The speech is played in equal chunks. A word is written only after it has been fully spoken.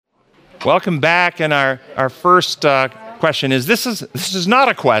Welcome back. And our first question is, this is not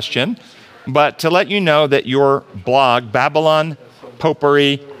a question, but to let you know that your blog, Babylon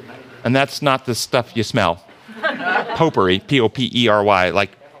Popery, and that's not the stuff you smell. Popery, P-O-P-E-R-Y,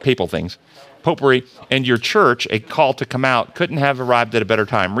 like papal things. Popery, and your church, A Call to Come Out, couldn't have arrived at a better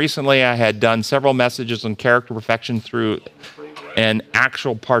time. Recently, I had done several messages on character perfection through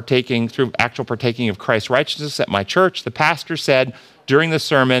actual partaking of Christ's righteousness at my church. The pastor said during the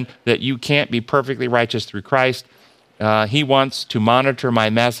sermon that you can't be perfectly righteous through Christ. He wants to monitor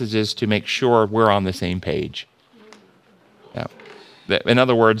my messages to make sure we're on the same page. Yeah. In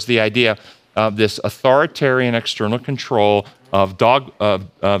other words, the idea of this authoritarian external control of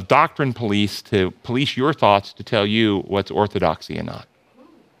doctrine police to police your thoughts to tell you what's orthodoxy and not.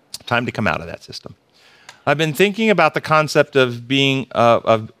 Time to come out of that system. I've been thinking about the concept of being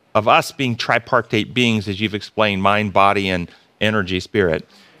of us being tripartite beings, as you've explained, mind, body, and energy, spirit.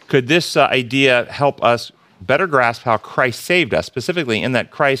 Could this idea help us better grasp how Christ saved us, specifically in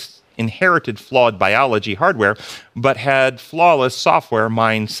that Christ inherited flawed biology, hardware, but had flawless software,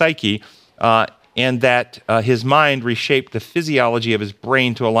 mind, psyche, and that his mind reshaped the physiology of his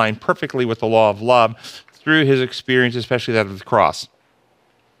brain to align perfectly with the law of love through his experience, especially that of the cross.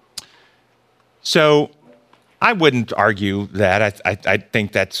 So I wouldn't argue that. I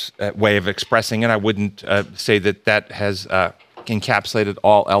think that's a way of expressing it. I wouldn't say that has encapsulated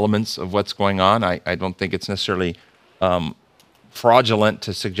all elements of what's going on. I don't think it's necessarily fraudulent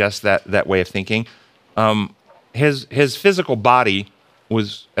to suggest that way of thinking. His physical body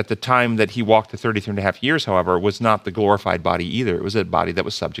was, at the time that he walked the 33 and a half years, however, was not the glorified body either. It was a body that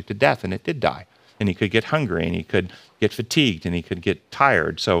was subject to death, and it did die. And he could get hungry, and he could get fatigued, and he could get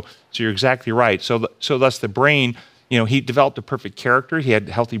tired. So you're exactly right. So thus the brain, he developed a perfect character. He had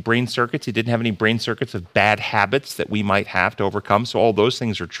healthy brain circuits. He didn't have any brain circuits of bad habits that we might have to overcome. So all those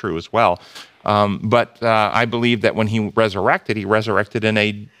things are true as well. But I believe that when he resurrected in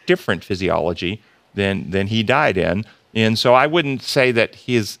a different physiology than he died in. And so I wouldn't say that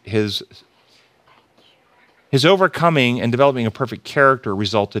his overcoming and developing a perfect character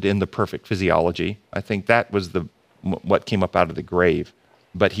resulted in the perfect physiology. I think that was what came up out of the grave.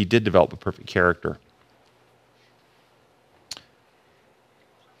 But he did develop a perfect character.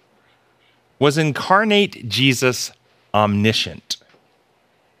 Was incarnate Jesus omniscient?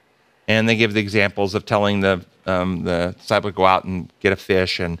 And they give the examples of telling the disciple to go out and get a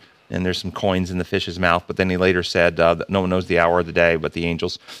fish, and there's some coins in the fish's mouth, but then he later said that no one knows the hour of the day but the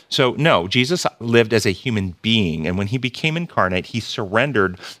angels. So no, Jesus lived as a human being, and when he became incarnate, he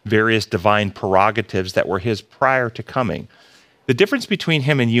surrendered various divine prerogatives that were his prior to coming. The difference between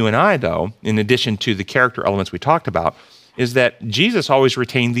him and you and I, though, in addition to the character elements we talked about, is that Jesus always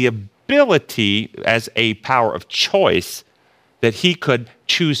retained the ability as a power of choice that he could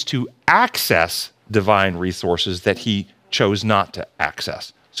choose to access divine resources that he chose not to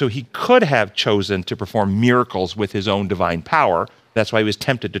access. So he could have chosen to perform miracles with his own divine power. That's why he was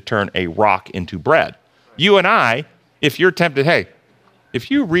tempted to turn a rock into bread. You and I, if you're tempted, hey, if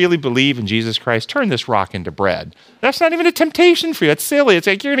you really believe in Jesus Christ, turn this rock into bread. That's not even a temptation for you. It's silly. It's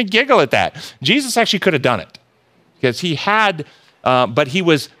like you're going to giggle at that. Jesus actually could have done it because he had, but he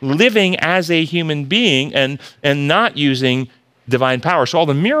was living as a human being and not using divine power. So all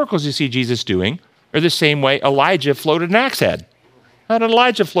the miracles you see Jesus doing are the same way Elijah floated an axe head. How did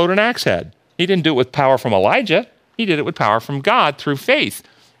Elijah float an axe head? He didn't do it with power from Elijah. He did it with power from God through faith.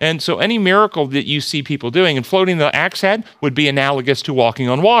 And so any miracle that you see people doing, and floating the axe head would be analogous to walking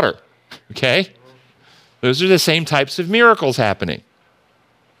on water, okay? Those are the same types of miracles happening,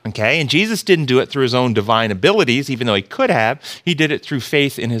 okay? And Jesus didn't do it through his own divine abilities, even though he could have. He did it through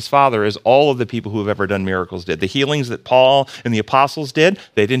faith in his Father, as all of the people who have ever done miracles did. The healings that Paul and the apostles did,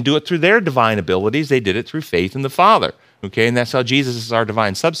 they didn't do it through their divine abilities. They did it through faith in the Father, okay? And that's how Jesus is our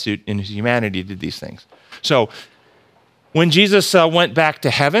divine substitute in his humanity did these things. So when Jesus went back to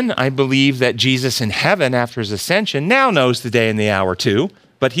heaven, I believe that Jesus in heaven after his ascension now knows the day and the hour too,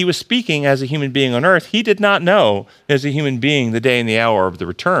 but he was speaking as a human being on earth. He did not know as a human being the day and the hour of the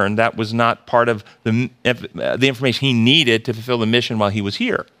return. That was not part of the information he needed to fulfill the mission while he was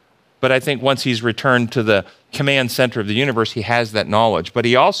here. But I think once he's returned to the command center of the universe, he has that knowledge. But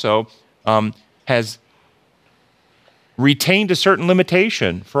he also has retained a certain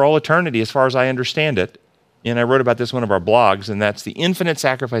limitation for all eternity as far as I understand it. And I wrote about this in one of our blogs, and that's the infinite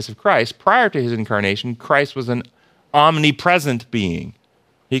sacrifice of Christ. Prior to his incarnation, Christ was an omnipresent being.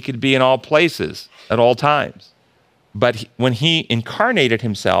 He could be in all places at all times. But when he incarnated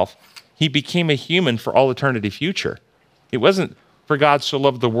himself, he became a human for all eternity future. It wasn't for God so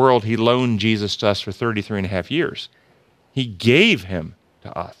loved the world, he loaned Jesus to us for 33 and a half years. He gave him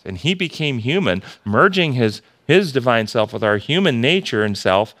to us. And he became human, merging his divine self with our human nature and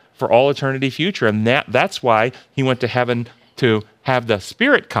self for all eternity future. And that's why he went to heaven to have the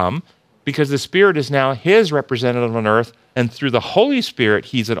Spirit come, because the Spirit is now his representative on earth, and through the Holy Spirit,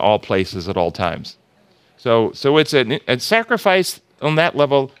 he's at all places at all times. So it's a sacrifice on that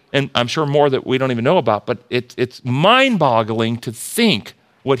level, and I'm sure more that we don't even know about, but it's mind-boggling to think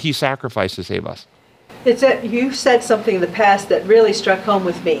what he sacrificed to save us. It's that you said something in the past that really struck home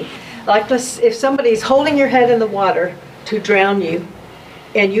with me. Like, if somebody's holding your head in the water to drown you,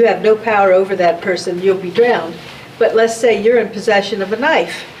 and you have no power over that person, you'll be drowned. But let's say you're in possession of a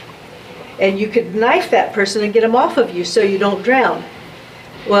knife, and you could knife that person and get him off of you so you don't drown.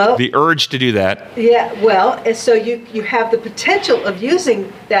 Well, the urge to do that. Yeah, well, and so you have the potential of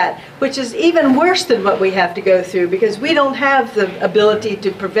using that, which is even worse than what we have to go through, because we don't have the ability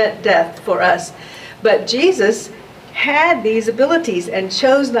to prevent death for us. But Jesus had these abilities and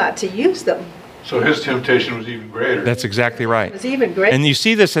chose not to use them. So his temptation was even greater. That's exactly right. It was even greater. And you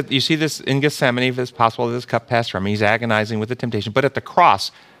see this in Gethsemane, if it's possible that this cup passed from him. He's agonizing with the temptation. But at the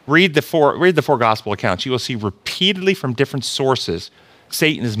cross, read the four gospel accounts. You will see repeatedly from different sources,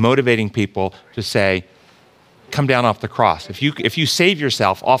 Satan is motivating people to say, come down off the cross. If you save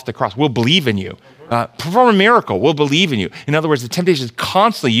yourself off the cross, we'll believe in you. Perform a miracle, we'll believe in you. In other words, the temptation is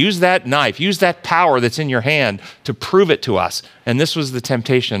constantly use that knife, use that power that's in your hand to prove it to us. And this was the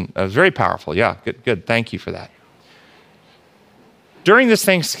temptation. It was very powerful. Yeah, good. Thank you for that. During this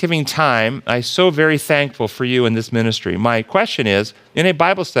Thanksgiving time, I'm so very thankful for you in this ministry. My question is, in a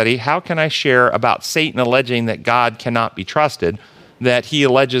Bible study, how can I share about Satan alleging that God cannot be trusted, that he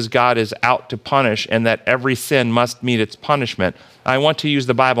alleges God is out to punish, and that every sin must meet its punishment? I want to use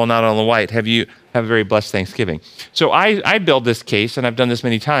the Bible, not on the white. Have a very blessed Thanksgiving. So I build this case, and I've done this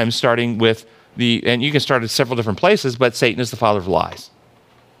many times, starting with and you can start at several different places, but Satan is the father of lies.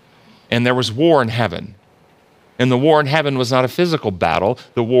 And there was war in heaven. And the war in heaven was not a physical battle.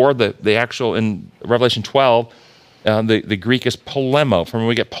 The war, the actual, in Revelation 12, the Greek is polemo. From where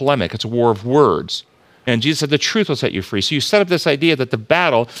we get polemic. It's a war of words. And Jesus said, the truth will set you free. So you set up this idea that the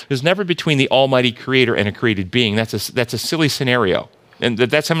battle is never between the almighty creator and a created being. That's a silly scenario. And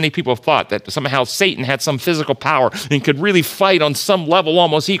that's how many people have thought, that somehow Satan had some physical power and could really fight on some level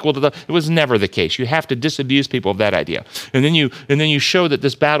almost equal to it was never the case. You have to disabuse people of that idea. And then you show that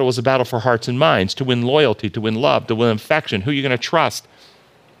this battle was a battle for hearts and minds, to win loyalty, to win love, to win affection, who you're going to trust.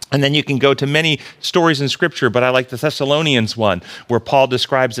 And then you can go to many stories in Scripture, but I like the Thessalonians one, where Paul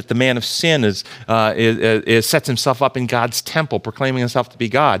describes that the man of sin sets himself up in God's temple, proclaiming himself to be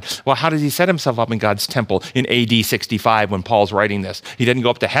God. Well, how does he set himself up in God's temple in AD 65 when Paul's writing this? He doesn't go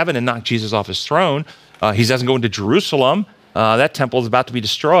up to heaven and knock Jesus off his throne. He doesn't go into Jerusalem. That temple is about to be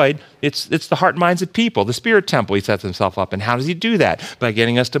destroyed. It's the heart and minds of people, the spirit temple he sets himself up in. How does he do that? By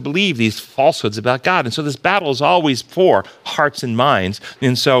getting us to believe these falsehoods about God. And so this battle is always for hearts and minds.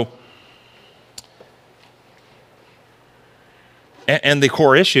 And so, and the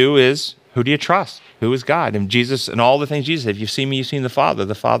core issue is, who do you trust? Who is God? And Jesus, and all the things Jesus said, if you've seen me, you've seen the Father.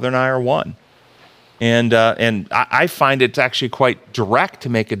 The Father and I are one. And I find it's actually quite direct to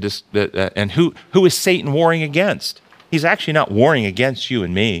make and who is Satan warring against? He's actually not warring against you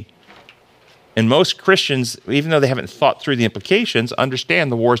and me. And most Christians, even though they haven't thought through the implications, understand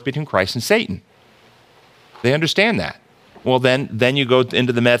the wars between Christ and Satan. They understand that. Well, then you go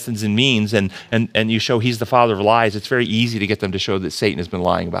into the methods and means and you show he's the father of lies. It's very easy to get them to show that Satan has been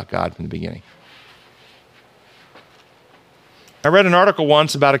lying about God from the beginning. I read an article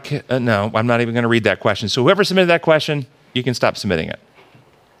once about no, I'm not even going to read that question. So whoever submitted that question, you can stop submitting it.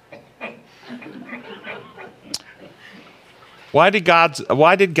 Why did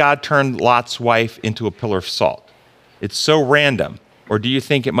God turn Lot's wife into a pillar of salt? It's so random. Or do you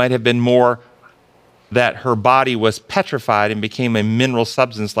think it might have been more that her body was petrified and became a mineral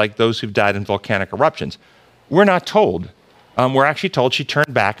substance like those who've died in volcanic eruptions? We're not told. We're actually told she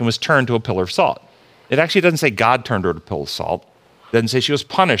turned back and was turned to a pillar of salt. It actually doesn't say God turned her to a pillar of salt. It doesn't say she was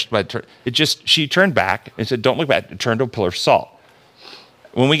punished by it. Just she turned back and said, "Don't look back." It turned to a pillar of salt.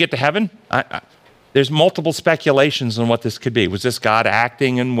 When we get to heaven, there's multiple speculations on what this could be. Was this God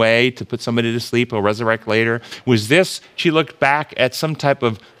acting in a way to put somebody to sleep or resurrect later? Was this, she looked back at some type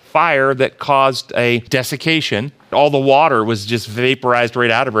of fire that caused a desiccation. All the water was just vaporized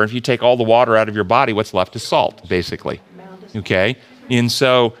right out of her. If you take all the water out of your body, what's left is salt, basically. Okay? And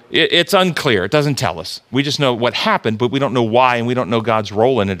so it's unclear. It doesn't tell us. We just know what happened, but we don't know why, and we don't know God's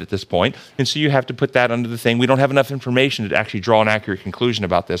role in it at this point. And so you have to put that under the thing. We don't have enough information to actually draw an accurate conclusion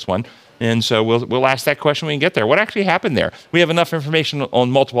about this one. And so we'll ask that question when we get there. What actually happened there? We have enough information on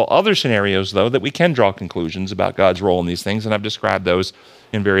multiple other scenarios, though, that we can draw conclusions about God's role in these things, and I've described those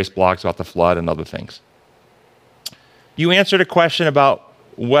in various blogs about the flood and other things. You answered a question about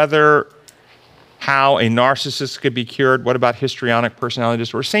how a narcissist could be cured. What about histrionic personality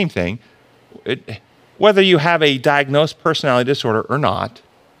disorder? Same thing. Whether you have a diagnosed personality disorder or not,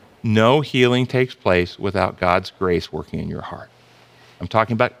 no healing takes place without God's grace working in your heart. I'm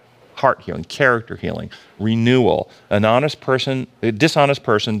talking about heart healing, character healing, renewal. A dishonest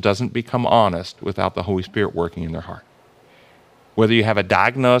person doesn't become honest without the Holy Spirit working in their heart. Whether you have a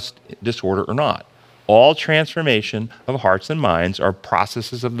diagnosed disorder or not. All transformation of hearts and minds are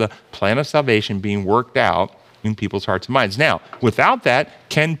processes of the plan of salvation being worked out in people's hearts and minds. Now, without that,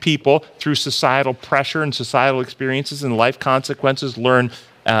 can people, through societal pressure and societal experiences and life consequences, learn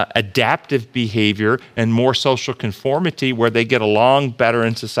adaptive behavior and more social conformity where they get along better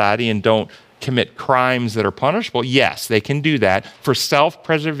in society and don't commit crimes that are punishable? Yes, they can do that. For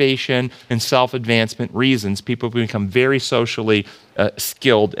self-preservation and self-advancement reasons, people become very socially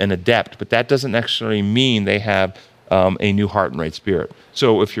skilled and adept, but that doesn't necessarily mean they have a new heart and right spirit.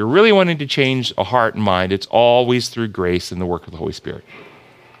 So if you're really wanting to change a heart and mind, it's always through grace and the work of the Holy Spirit.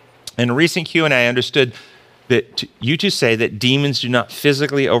 In a recent Q&A, I understood that you to say that demons do not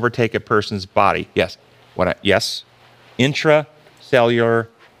physically overtake a person's body. Yes. Yes. Intracellular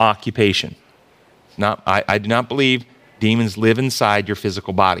occupation. I do not believe demons live inside your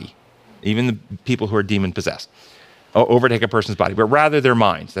physical body, even the people who are demon-possessed, overtake a person's body, but rather their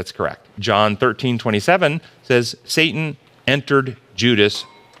minds. That's correct. John 13:27 says, Satan entered Judas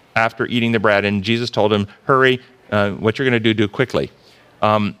after eating the bread, and Jesus told him, hurry, what you're going to do quickly.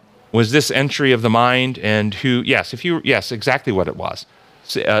 Was this entry of the mind and who? Yes, exactly what it was.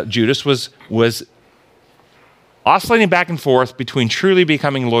 Judas was oscillating back and forth between truly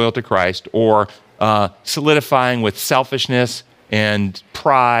becoming loyal to Christ or solidifying with selfishness and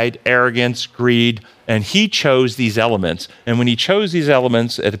pride, arrogance, greed, and he chose these elements. And when he chose these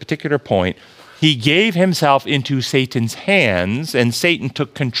elements at a particular point, he gave himself into Satan's hands, and Satan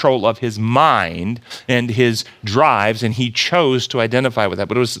took control of his mind and his drives, and he chose to identify with that.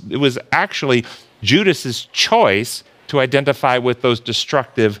 But it was actually Judas's choice to identify with those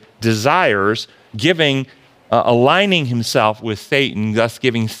destructive desires, aligning himself with Satan, thus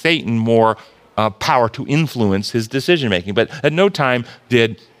giving Satan more power to influence his decision-making. But at no time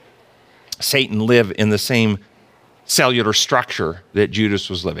did Satan live in the same cellular structure that Judas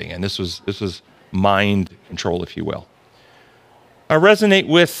was living in. This was mind control, if you will. I resonate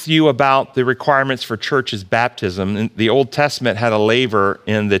with you about the requirements for church's baptism. The Old Testament had a laver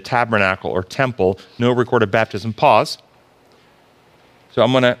in the tabernacle or temple, no recorded baptism. Pause. So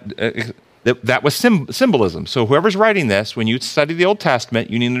I'm going to... That was symbolism. So whoever's writing this, when you study the Old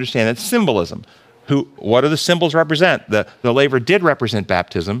Testament, you need to understand that's symbolism. What do the symbols represent? The laver did represent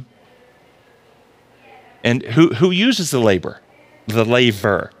baptism. And who uses the laver? The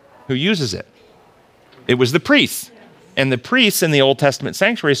laver. Who uses it? It was the priests. And the priests in the Old Testament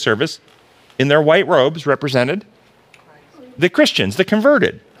sanctuary service, in their white robes, represented the Christians, the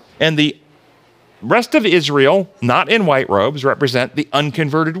converted. And the rest of Israel, not in white robes, represent the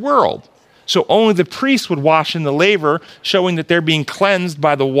unconverted world. So only the priests would wash in the laver, showing that they're being cleansed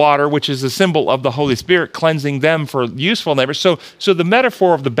by the water, which is a symbol of the Holy Spirit, cleansing them for useful labor. So the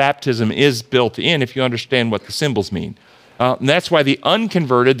metaphor of the baptism is built in if you understand what the symbols mean. And that's why the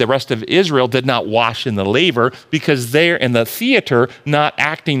unconverted, the rest of Israel, did not wash in the laver, because they're in the theater not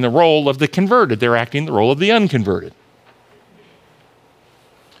acting the role of the converted. They're acting the role of the unconverted.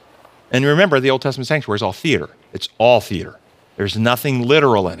 And remember, the Old Testament sanctuary is all theater. It's all theater. There's nothing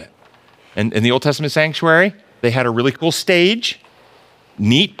literal in it. And in the Old Testament sanctuary, they had a really cool stage,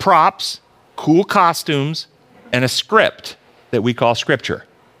 neat props, cool costumes, and a script that we call scripture.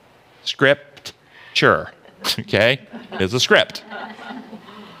 Scripture, okay? It's a script.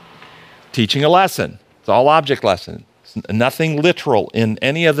 Teaching a lesson. It's all object lesson. It's nothing literal in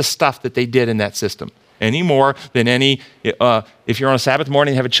any of the stuff that they did in that system. Any more than if you're on a Sabbath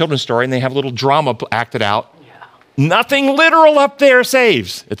morning and have a children's story and they have a little drama acted out, nothing literal up there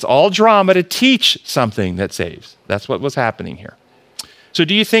saves. It's all drama to teach something that saves. That's what was happening here. So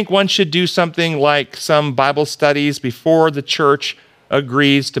do you think one should do something like some Bible studies before the church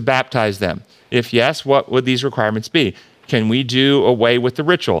agrees to baptize them? If yes, what would these requirements be? Can we do away with the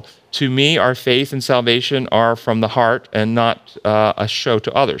ritual? To me, our faith and salvation are from the heart and not a show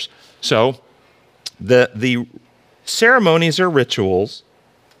to others. So the ceremonies or rituals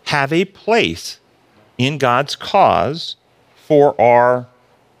have a place in God's cause for our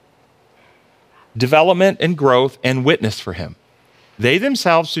development and growth and witness for him. They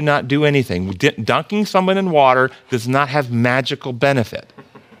themselves do not do anything. Dunking someone in water does not have magical benefit.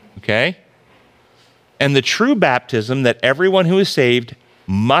 Okay? And the true baptism that everyone who is saved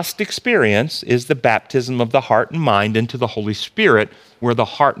must experience is the baptism of the heart and mind into the Holy Spirit, where the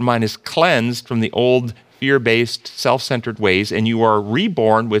heart and mind is cleansed from the old fear-based, self-centered ways, and you are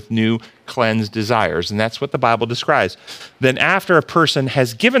reborn with new cleansed desires. And that's what the Bible describes. Then after a person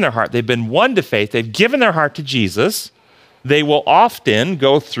has given their heart, they've been won to faith, they've given their heart to Jesus, they will often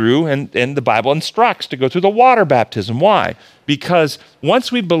go through, and the Bible instructs to go through the water baptism. Why? Because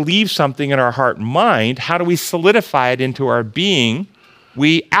once we believe something in our heart and mind, how do we solidify it into our being?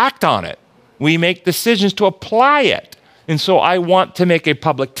 We act on it. We make decisions to apply it. And so I want to make a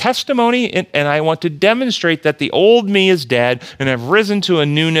public testimony, and I want to demonstrate that the old me is dead and I've risen to a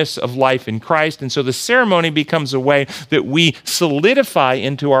newness of life in Christ. And so the ceremony becomes a way that we solidify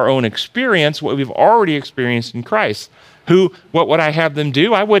into our own experience what we've already experienced in Christ. What would I have them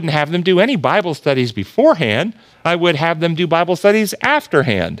do? I wouldn't have them do any Bible studies beforehand. I would have them do Bible studies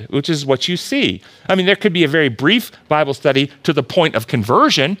afterhand, which is what you see. I mean, there could be a very brief Bible study to the point of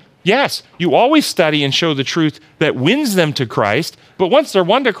conversion. Yes, you always study and show the truth that wins them to Christ. But once they're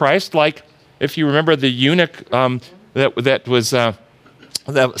won to Christ, like if you remember the eunuch that was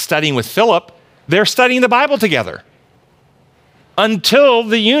studying with Philip, they're studying the Bible together until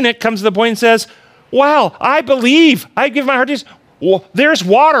the eunuch comes to the point and says, wow, I believe. I give my heart to Jesus. Well, there's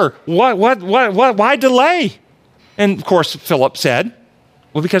water. Why delay? And of course, Philip said,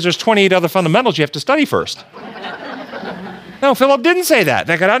 well, because there's 28 other fundamentals you have to study first. No, Philip didn't say that.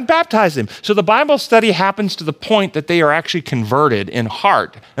 They got out and baptized him. So the Bible study happens to the point that they are actually converted in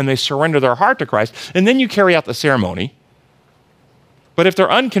heart and they surrender their heart to Christ. And then you carry out the ceremony. But if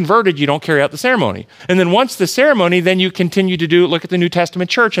they're unconverted, you don't carry out the ceremony. And then once the ceremony, then you continue to look at the New Testament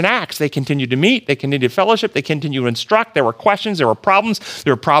church in Acts. They continue to meet, they continue to fellowship, they continue to instruct. There were questions, there were problems.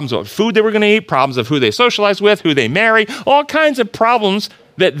 There were problems about food they were going to eat, problems of who they socialized with, who they marry, all kinds of problems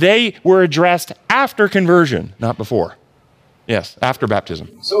that they were addressed after conversion, not before. Yes, after baptism.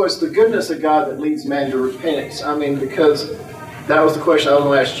 So it's the goodness of God that leads man to repentance. I mean, because that was the question I was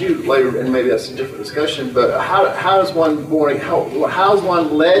going to ask you later, and maybe that's a different discussion, but how is one born, how is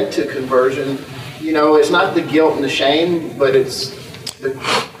one led to conversion? You know, it's not the guilt and the shame, but it's...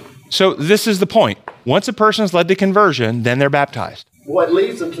 So this is the point. Once a person is led to conversion, then they're baptized. What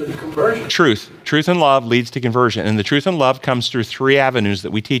leads them to the conversion? Truth. Truth and love leads to conversion. And the truth and love comes through three avenues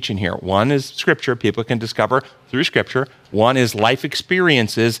that we teach in here. One is Scripture, people can discover through Scripture. One is life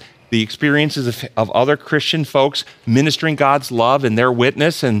experiences, the experiences of other Christian folks ministering God's love and their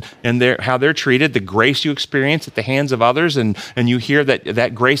witness and how they're treated, the grace you experience at the hands of others, and you hear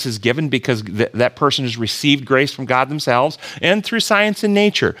that grace is given because that person has received grace from God themselves, and through science and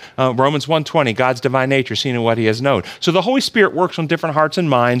nature. Romans 1:20, God's divine nature, seen in what he has known. So the Holy Spirit works on different hearts and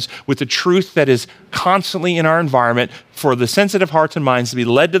minds with the truth that is constantly in our environment for the sensitive hearts and minds to be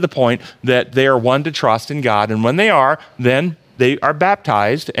led to the point that they are one to trust in God. And when they are, then they are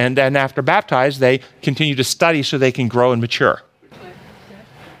baptized, and then after baptized, they continue to study so they can grow and mature.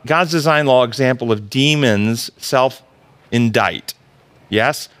 God's design law example of demons self-indict.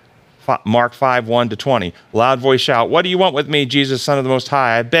 Yes? Mark 5:1-20. Loud voice shout, "What do you want with me, Jesus, Son of the Most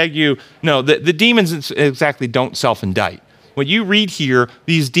High? I beg you." No, the demons exactly don't self-indict. What you read here,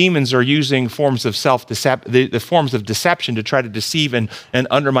 these demons are using forms of the forms of deception to try to deceive and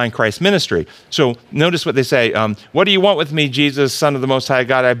undermine Christ's ministry. So notice what they say. "What do you want with me, Jesus, Son of the Most High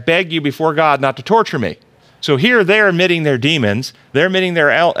God? I beg you before God not to torture me." So here they're admitting they're demons, they're admitting they're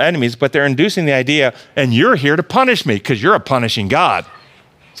enemies, but they're inducing the idea, and you're here to punish me because you're a punishing God.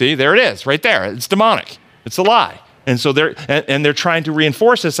 See, there it is, right there. It's demonic. It's a lie. And so they're trying to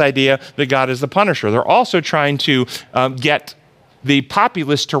reinforce this idea that God is the punisher. They're also trying to get the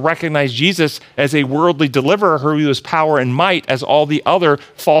populace to recognize Jesus as a worldly deliverer who was power and might, as all the other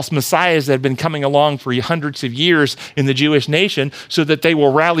false messiahs that have been coming along for hundreds of years in the Jewish nation, so that they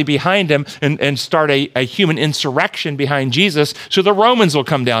will rally behind him and start a human insurrection behind Jesus, so the Romans will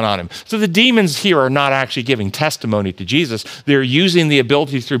come down on him. So the demons here are not actually giving testimony to Jesus. They're using the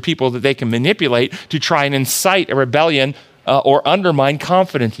ability through people that they can manipulate to try and incite a rebellion or undermine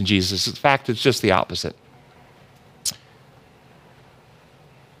confidence in Jesus. In fact, it's just the opposite.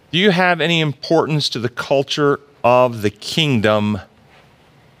 Do you have any importance to the culture of the kingdom?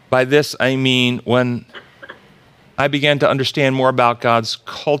 By this, I mean, when I began to understand more about God's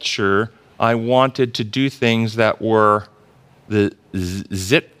culture, I wanted to do things that were the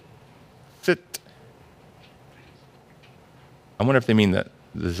zit. I wonder if they mean the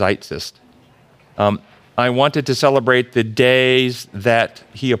Zeitgeist. I wanted to celebrate the days that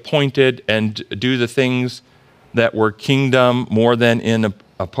he appointed and do the things that we're kingdom more than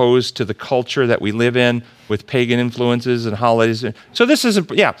opposed to the culture that we live in with pagan influences and holidays. So this is,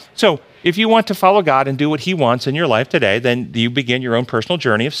 So if you want to follow God and do what he wants in your life today, then you begin your own personal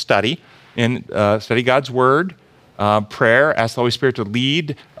journey of study and study God's word, prayer, ask the Holy Spirit to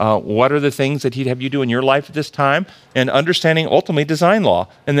lead. What are the things that he'd have you do in your life at this time? And understanding ultimately design law.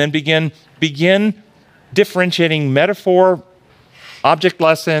 And then begin differentiating metaphor, object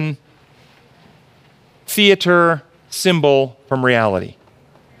lesson, theater, symbol from reality.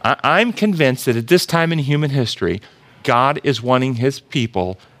 I'm convinced that at this time in human history, God is wanting his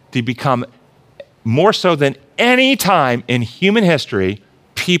people to become, more so than any time in human history,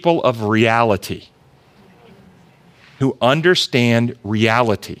 people of reality, who understand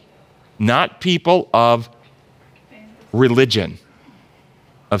reality, not people of religion,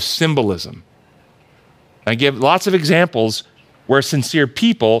 of symbolism. I give lots of examples where sincere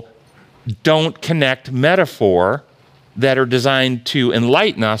people don't connect metaphor that are designed to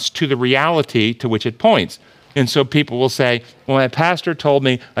enlighten us to the reality to which it points. And so people will say, well, my pastor told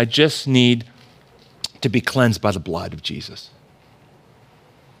me I just need to be cleansed by the blood of Jesus.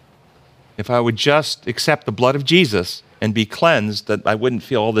 If I would just accept the blood of Jesus and be cleansed, that I wouldn't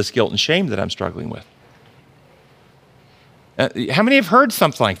feel all this guilt and shame that I'm struggling with. How many have heard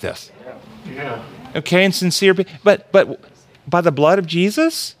something like this? Yeah. Okay, and sincere, but by the blood of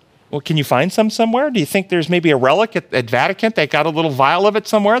Jesus? Well, can you find some somewhere? Do you think there's maybe a relic at Vatican? They got a little vial of it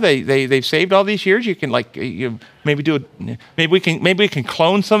somewhere. They've saved all these years. You can maybe we can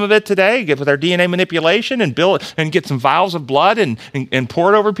clone some of it today, get with our DNA manipulation and build and get some vials of blood and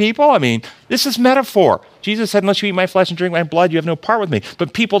pour it over people. I mean, this is metaphor. Jesus said, "Unless you eat my flesh and drink my blood, you have no part with me."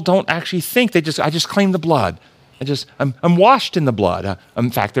 But people don't actually think. I just claim the blood. I'm washed in the blood.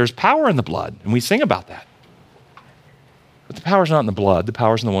 In fact, there's power in the blood, and we sing about that. But the power's not in the blood. The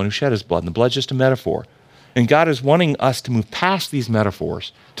power's in the one who shed his blood. And the blood's just a metaphor. And God is wanting us to move past these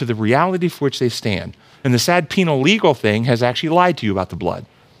metaphors to the reality for which they stand. And the sad penal legal thing has actually lied to you about the blood.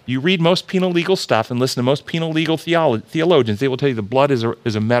 You read most penal legal stuff and listen to most penal legal theologians. They will tell you the blood is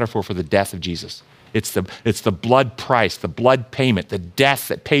a metaphor for the death of Jesus. It's the blood price, the blood payment, the death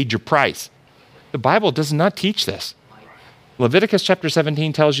that paid your price. The Bible does not teach this. Leviticus chapter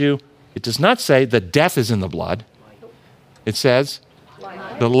 17 tells you it does not say the death is in the blood. It says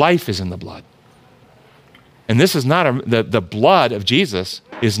the life is in the blood. And this is not the blood of Jesus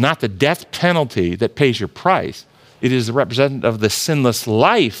is not the death penalty that pays your price. It is the representative of the sinless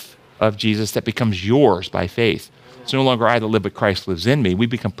life of Jesus that becomes yours by faith. It's no longer I that live, but Christ lives in me. We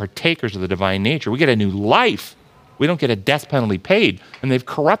become partakers of the divine nature. We get a new life. We don't get a death penalty paid. And they've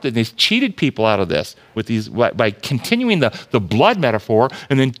corrupted, they've cheated people out of this with these by continuing the blood metaphor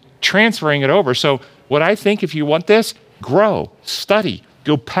and then transferring it over. So what I think, if you want this, grow, study,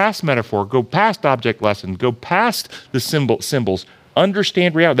 go past metaphor, go past object lesson, go past the symbols,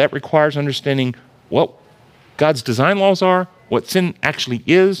 understand reality. That requires understanding what God's design laws are, what sin actually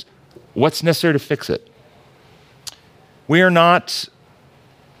is, what's necessary to fix it. We are not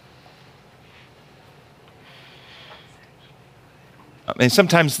and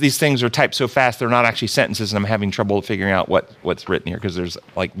sometimes these things are typed so fast they're not actually sentences, and I'm having trouble figuring out what's written here because there's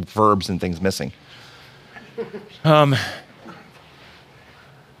like verbs and things missing. Could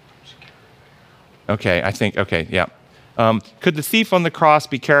the thief on the cross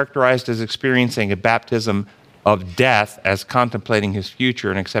be characterized as experiencing a baptism of death as contemplating his future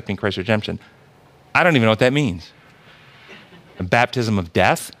and accepting Christ's redemption? I don't even know what that means. A baptism of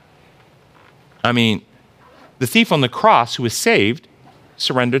death? I mean, the thief on the cross who was saved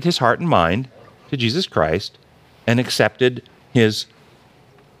surrendered his heart and mind to Jesus Christ and accepted his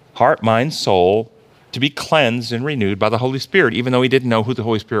heart, mind, soul to be cleansed and renewed by the Holy Spirit. Even though he didn't know who the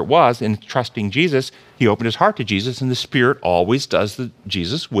Holy Spirit was, in trusting Jesus, he opened his heart to Jesus, and the Spirit always does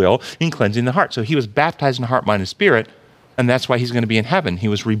Jesus' will in cleansing the heart. So he was baptized in heart, mind, and spirit, and that's why he's going to be in heaven. He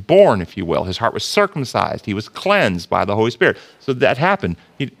was reborn, if you will. His heart was circumcised. He was cleansed by the Holy Spirit. So that happened,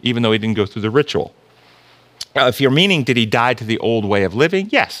 even though he didn't go through the ritual. Now, if you're meaning, did he die to the old way of living?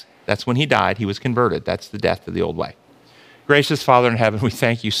 Yes, that's when he died. He was converted. That's the death of the old way. Gracious Father in heaven, we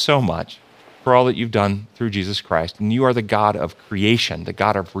thank you so much for all that you've done through Jesus Christ. And you are the God of creation, the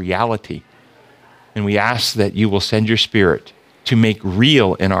God of reality. And we ask that you will send your Spirit to make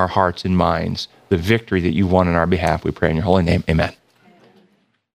real in our hearts and minds the victory that you won on our behalf. We pray in your holy name. Amen.